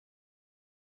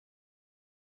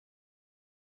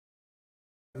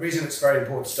The reason it's very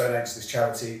important to donate to this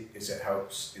charity is it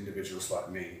helps individuals like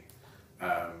me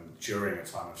during a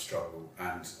time of struggle,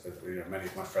 and many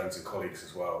of my friends and colleagues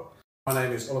as well. My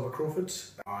name is Crawford.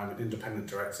 I'm an independent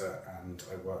director and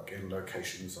I work in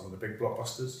locations on the big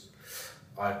blockbusters.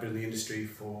 I've been in the industry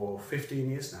for 15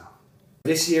 years now.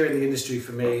 This year in the industry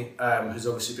for me has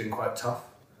obviously been quite tough.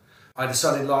 I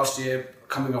decided last year,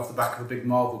 coming off the back of a big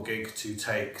Marvel gig, to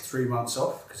take 3 months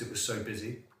off because it was so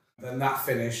busy. Then that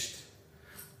finished,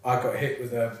 I got hit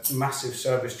with a massive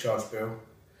service charge bill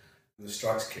and the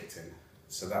strikes kicked in.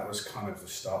 So that was kind of the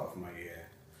start of my year.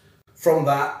 From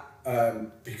that,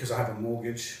 because I have a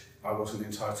mortgage, I wasn't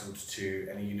entitled to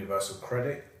any universal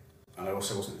credit, and I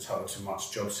also wasn't entitled to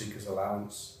much job seekers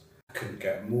allowance. I couldn't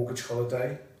get a mortgage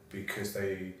holiday because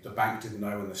the bank didn't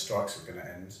know when the strikes were going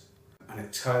to end. And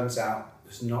it turns out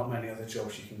there's not many other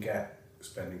jobs you can get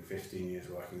spending 15 years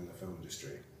working in the film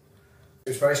industry. It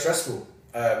was very stressful,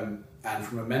 and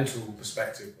from a mental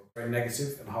perspective, very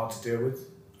negative and hard to deal with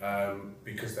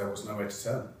because there was no way to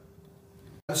turn.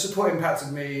 The support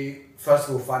impacted me, first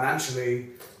of all, financially.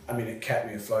 I mean, it kept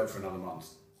me afloat for another month.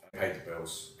 It paid the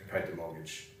bills, it paid the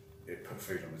mortgage, it put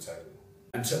food on the table.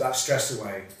 And took that stress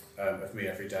away of me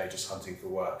every day just hunting for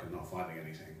work and not finding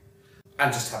anything.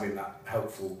 And just having that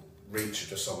helpful reach of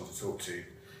just someone to talk to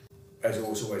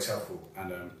is always helpful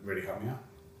and really helped me out.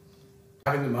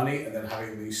 Having the money and then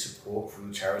having the support from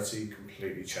the charity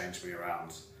completely changed me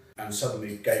around and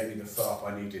suddenly gave me the foot up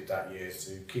I needed that year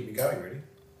to keep me going, really.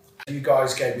 You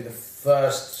guys gave me the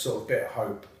first sort of bit of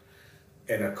hope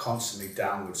in a constantly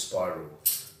downward spiral,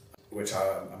 which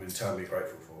I'm eternally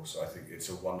grateful for. So I think it's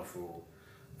a wonderful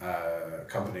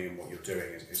company, and what you're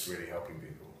doing is really helping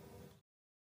people.